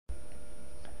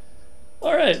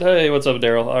All right, hey, what's up,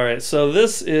 Daryl? All right, so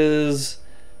this is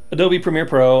Adobe Premiere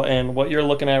Pro, and what you're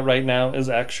looking at right now is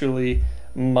actually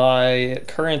my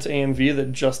current AMV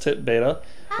that just hit beta.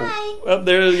 Hi. Oh,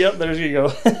 there, yep, there you go.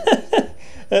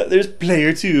 There's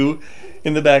player 2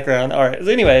 in the background. All right, so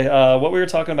anyway, what we were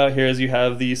talking about here is you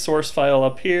have the source file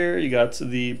up here, you got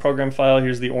the program file,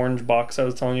 here's the orange box I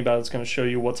was telling you about, it's going to show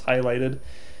you what's highlighted.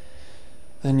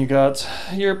 Then you got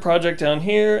your project down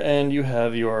here, and you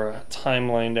have your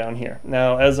timeline down here.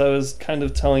 Now, as I was kind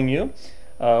of telling you,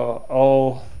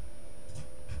 actually,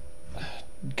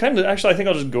 I think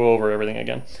I'll just go over everything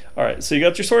again. All right, so you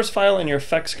got your source file and your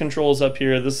effects controls up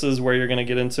here. This is where you're going to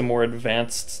get into more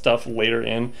advanced stuff later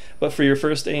in. But for your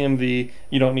first AMV,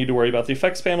 you don't need to worry about the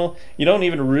effects panel. You don't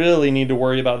even really need to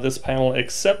worry about this panel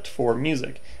except for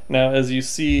music. Now, as you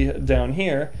see down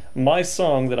here, my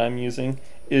song that I'm using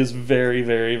is very,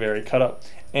 very, very cut up.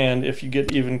 And if you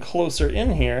get even closer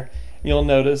in here, you'll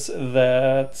notice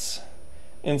that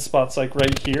in spots like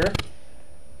right here,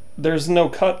 there's no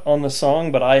cut on the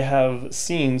song, but I have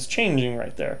scenes changing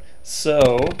right there.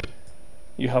 So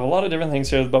you have a lot of different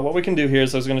things here, but what we can do here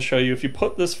is I was going to show you, if you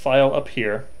put this file up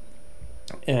here,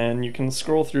 and you can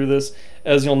scroll through this,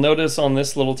 as you'll notice on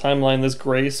this little timeline, this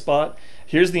gray spot,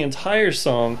 here's the entire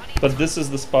song, but this is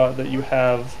the spot that you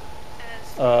have.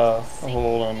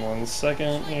 Hold on one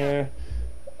second here.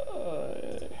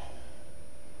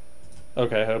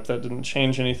 Okay, I hope that didn't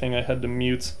change anything. I had to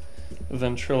mute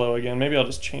Ventrilo again. Maybe I'll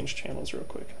just change channels real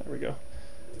quick. There we go.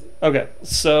 Okay,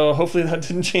 so hopefully that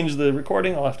didn't change the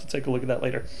recording. I'll have to take a look at that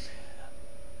later.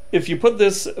 If you put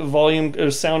this volume or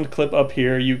sound clip up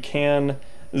here, you can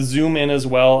zoom in as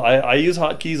well. I use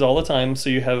hotkeys all the time, so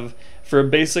you have, for a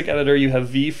basic editor, you have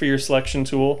V for your selection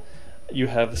tool, you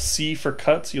have C for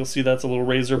cuts, you'll see that's a little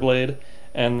razor blade,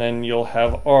 and then you'll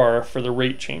have R for the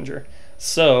rate changer.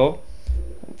 So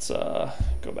let's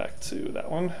go back to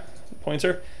that one,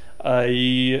 pointer.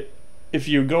 If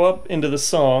you go up into the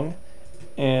song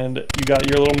and you got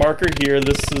your little marker here,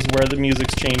 this is where the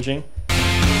music's changing.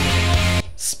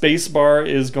 Spacebar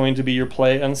is going to be your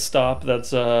play and stop.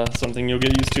 That's something you'll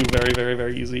get used to very, very,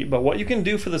 very easy. But what you can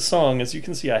do for the song, as you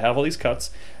can see, I have all these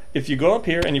cuts. If you go up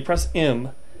here and you press M,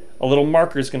 a little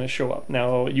marker is going to show up.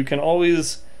 Now, you can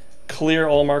always clear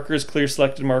all markers, clear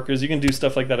selected markers. You can do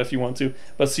stuff like that if you want to.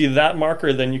 But see that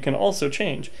marker, then you can also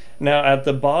change. Now, at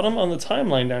the bottom on the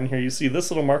timeline down here, you see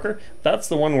this little marker. That's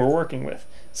the one we're working with.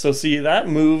 So see, that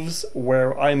moves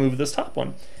where I move this top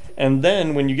one. And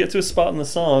then when you get to a spot in the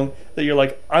song that you're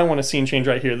like, I want a scene change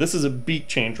right here. This is a beat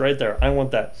change right there. I want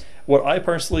that. What I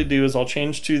personally do is I'll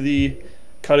change to the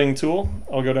cutting tool.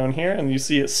 I'll go down here and you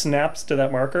see it snaps to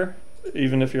that marker.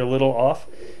 Even if you're a little off,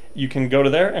 you can go to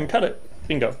there and cut it.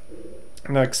 Bingo.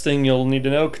 Next thing you'll need to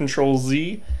know, Control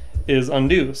Z is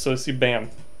undo. So see,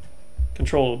 bam.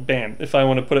 Control, bam. If I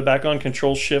want to put it back on,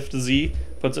 Control Shift Z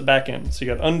puts it back in. So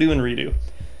you got undo and redo.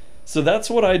 So that's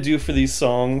what I do for these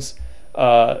songs.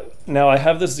 Now I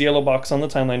have this yellow box on the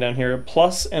timeline down here,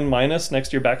 plus and minus next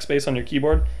to your backspace on your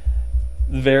keyboard.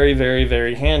 Very, very,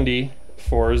 very handy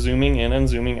for zooming in and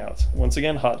zooming out. Once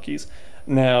again, hotkeys.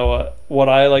 Now, what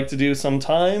I like to do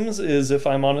sometimes is if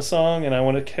I'm on a song and I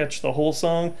want to catch the whole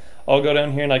song, I'll go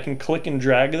down here and I can click and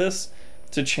drag this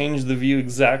to change the view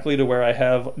exactly to where I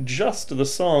have just the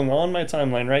song on my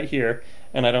timeline right here,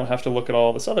 and I don't have to look at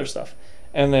all this other stuff.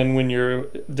 And then when you're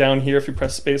down here, if you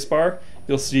press spacebar,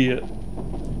 you'll see it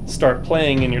start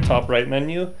playing in your top right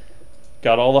menu.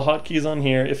 Got all the hotkeys on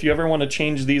here. If you ever want to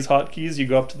change these hotkeys, you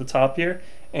go up to the top here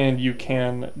and you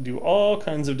can do all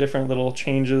kinds of different little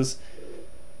changes.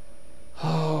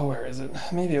 Oh, where is it?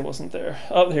 Maybe it wasn't there.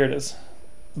 Oh, here it is.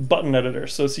 Button editor.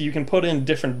 So you can put in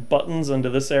different buttons into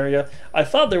this area. I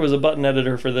thought there was a button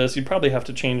editor for this. You'd probably have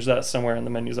to change that somewhere in the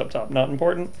menus up top. Not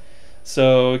important.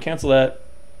 So cancel that.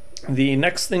 The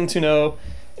next thing to know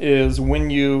is when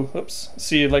you, oops,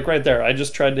 see like right there, I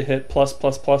just tried to hit plus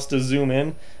plus plus to zoom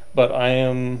in, but I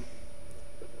am,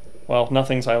 well,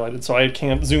 nothing's highlighted, so I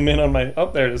can't zoom in on my,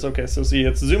 oh, there it is. Okay, so see,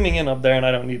 it's zooming in up there and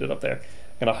I don't need it up there.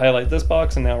 I'm gonna highlight this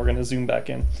box and now we're gonna zoom back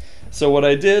in. So what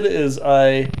I did is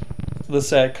let's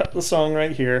say I cut the song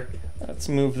right here. Let's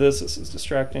move this, this is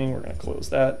distracting. We're gonna close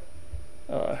that.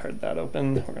 I heard that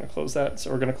open, we're gonna close that.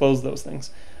 So we're gonna close those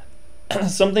things.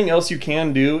 Something else you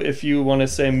can do if you wanna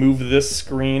say move this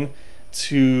screen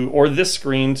to, or this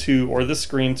screen to, or this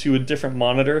screen to a different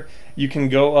monitor, you can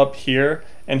go up here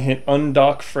and hit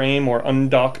undock frame or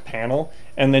undock panel,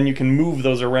 and then you can move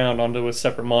those around onto a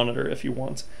separate monitor if you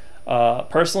want.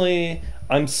 Personally,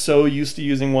 I'm so used to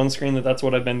using one screen that that's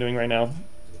what I've been doing right now.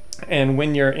 And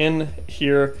when you're in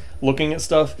here looking at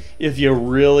stuff, if you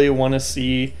really want to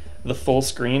see the full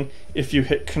screen, if you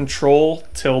hit Control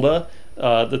tilde,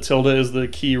 The tilde is the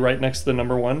key right next to the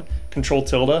number 1. Control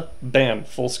tilde, bam,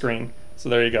 full screen. So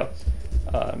there you go.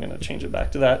 I'm going to change it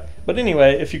back to that. But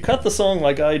anyway, if you cut the song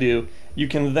like I do, you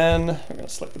can then, I'm going to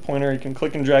select the pointer, you can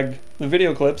click and drag the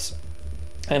video clips,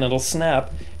 and it'll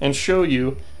snap and show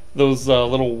you those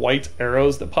little white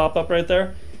arrows that pop up right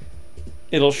there.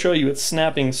 It'll show you it's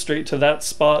snapping straight to that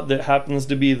spot that happens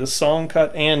to be the song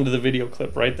cut and the video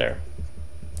clip right there.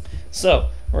 So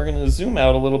we're going to zoom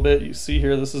out a little bit. You see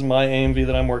here, this is my AMV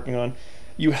that I'm working on.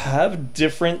 You have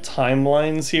different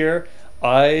timelines here.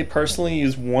 I personally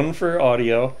use 1 for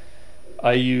audio.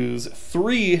 I use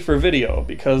 3 for video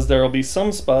because there will be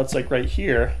some spots like right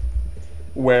here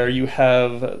where you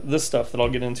have this stuff that I'll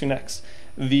get into next.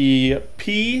 The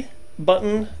P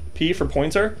button, P for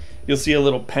pointer, you'll see a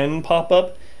little pen pop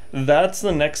up. That's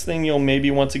the next thing you'll maybe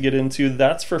want to get into.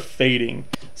 That's for fading.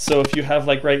 So if you have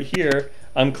like right here,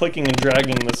 I'm clicking and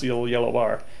dragging this little yellow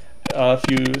bar. If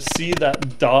you see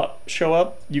that dot show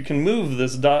up, you can move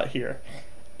this dot here.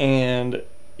 And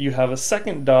you have a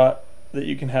second dot that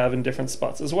you can have in different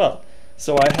spots as well.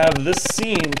 So I have this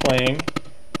scene playing,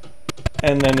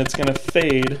 and then it's going to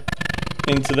fade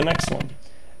into the next one.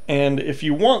 And if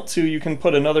you want to, you can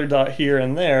put another dot here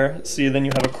and there. See, then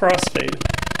you have a crossfade.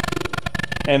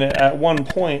 And at one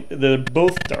point, they're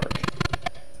both dark.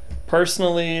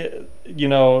 Personally, you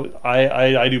know,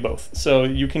 I do both. So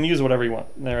you can use whatever you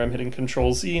want. There I'm hitting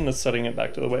Control Z and it's setting it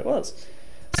back to the way it was.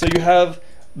 So you have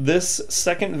this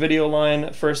second video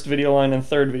line, first video line, and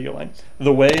third video line.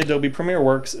 The way Adobe Premiere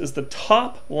works is the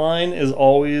top line is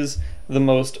always the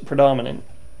most predominant.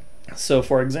 So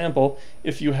for example,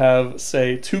 if you have,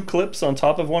 say, 2 clips on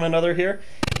top of one another here,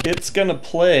 it's gonna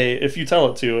play, if you tell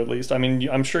it to at least. I mean,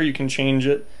 I'm sure you can change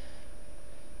it.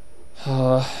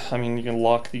 I mean, you can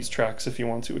lock these tracks if you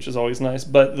want to, which is always nice.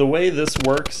 But the way this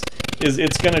works is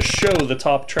it's gonna show the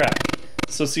top track.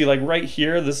 So see, like right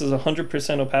here, this is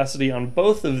 100% opacity on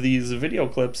both of these video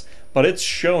clips, but it's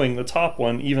showing the top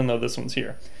one even though this one's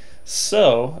here.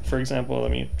 So, for example,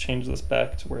 let me change this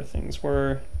back to where things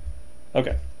were.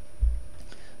 Okay.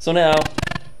 So now,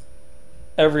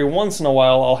 every once in a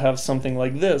while, I'll have something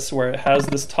like this where it has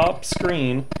this top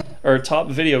screen, or top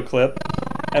video clip,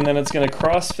 and then it's going to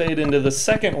crossfade into the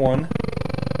second one,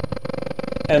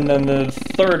 and then the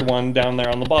third one down there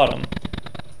on the bottom.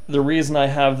 The reason I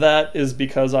have that is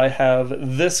because I have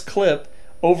this clip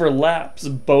overlaps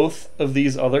both of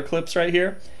these other clips right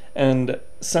here, and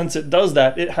since it does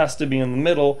that, it has to be in the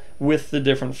middle with the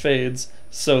different fades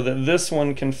so that this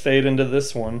one can fade into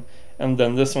this one, and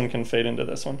then this one can fade into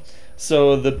this one.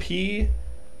 So the P,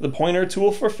 the pointer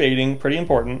tool for fading, pretty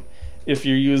important. If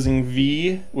you're using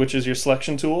V, which is your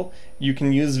selection tool, you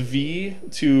can use V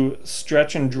to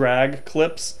stretch and drag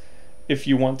clips if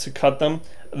you want to cut them.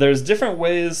 There's different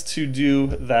ways to do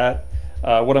that.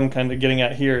 What I'm kind of getting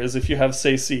at here is if you have,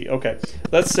 say, C. Okay,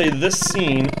 let's say this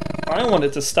scene, I want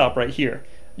it to stop right here.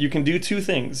 You can do 2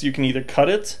 things. You can either cut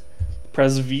it,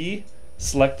 press V,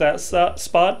 select that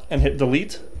spot, and hit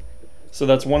delete. So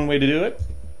that's one way to do it.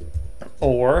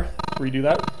 Or, redo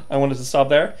that, I want it to stop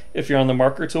there. If you're on the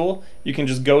marker tool, you can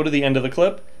just go to the end of the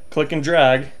clip, click and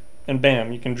drag, and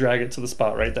bam, you can drag it to the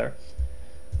spot right there.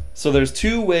 So there's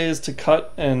 2 ways to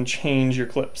cut and change your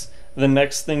clips. The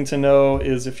next thing to know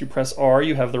is if you press R,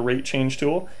 you have the rate change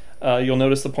tool. You'll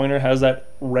notice the pointer has that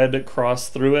red cross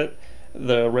through it,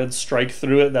 the red strike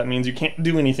through it. That means you can't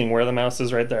do anything where the mouse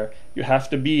is right there. You have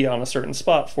to be on a certain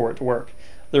spot for it to work.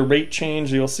 The rate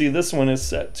change, you'll see this one is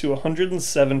set to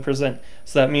 107%.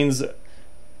 So that means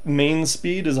main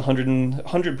speed is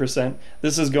 100%.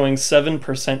 This is going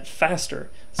 7% faster.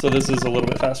 So this is a little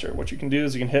bit faster. What you can do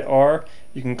is you can hit R,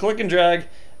 you can click and drag,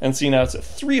 and see now it's at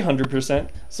 300%.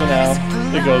 So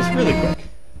now it goes really quick.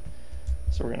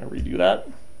 So we're going to redo that.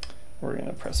 We're going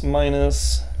to press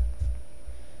minus.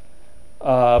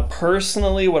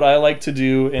 Personally, what I like to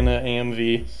do in an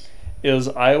AMV is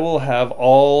I will have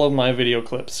all of my video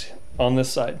clips on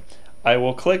this side. I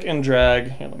will click and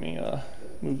drag. Here, let me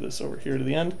move this over here to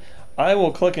the end. I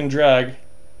will click and drag.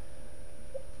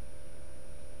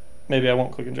 Maybe I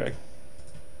won't click and drag.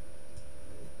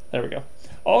 There we go.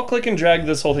 I'll click and drag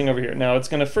this whole thing over here. Now it's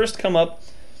going to first come up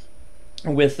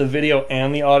with the video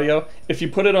and the audio. If you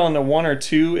put it on a 1 or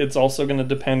 2, it's also going to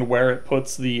depend where it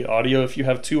puts the audio. If you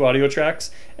have 2 audio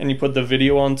tracks and you put the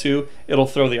video on 2, it'll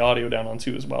throw the audio down on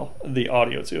 2 as well, the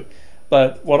audio too.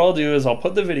 But what I'll do is I'll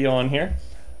put the video on here.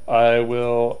 I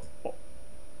will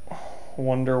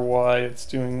wonder why it's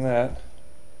doing that.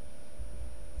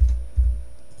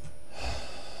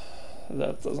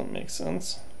 That doesn't make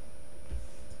sense.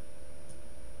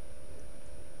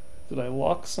 Did I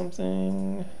lock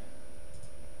something?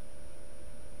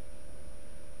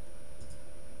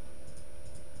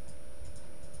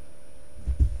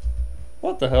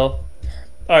 What the hell?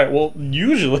 Alright, well,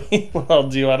 usually what I'll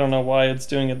do, I don't know why it's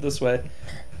doing it this way.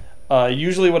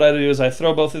 Usually what I do is I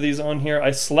throw both of these on here,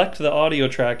 I select the audio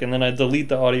track, and then I delete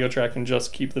the audio track and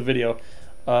just keep the video.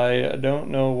 I don't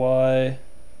know why.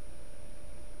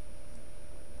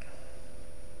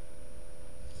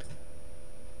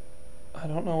 I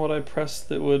don't know what I pressed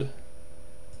that would...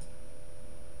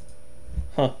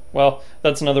 Huh, well,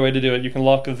 that's another way to do it. You can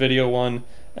lock the video one,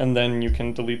 and then you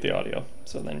can delete the audio.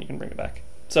 So then you can bring it back.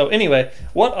 So anyway,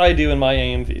 what I do in my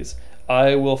AMVs,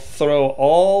 I will throw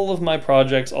all of my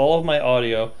projects, all of my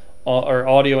audio, or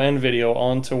audio and video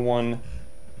onto one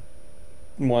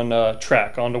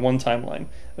track, onto one timeline.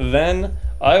 Then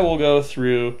I will go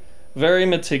through very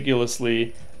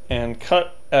meticulously and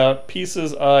cut out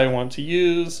pieces I want to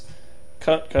use,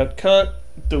 cut,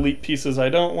 delete pieces I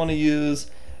don't want to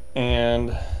use,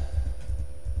 and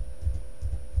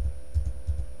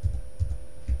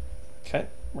okay,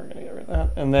 we're gonna get rid of that,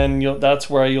 and then that's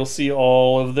where you'll see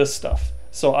all of this stuff.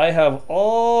 So I have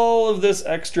all of this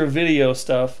extra video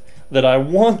stuff that I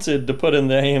wanted to put in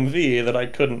the AMV that I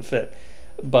couldn't fit,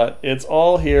 but it's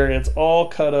all here. It's all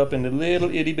cut up into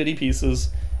little itty bitty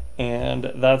pieces,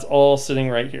 and that's all sitting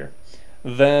right here.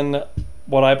 Then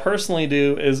what I personally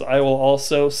do is I will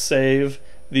also save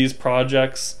these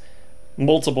projects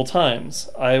multiple times.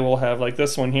 I will have, like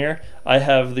this one here, I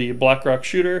have the Black Rock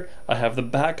Shooter, I have the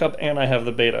backup, and I have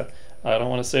the beta. I don't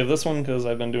want to save this one because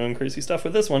I've been doing crazy stuff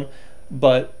with this one,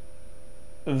 but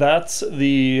that's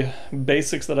the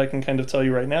basics that I can kind of tell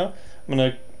you right now. I'm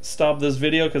going to stop this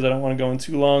video because I don't want to go in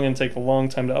too long and take a long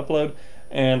time to upload,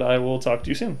 and I will talk to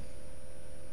you soon.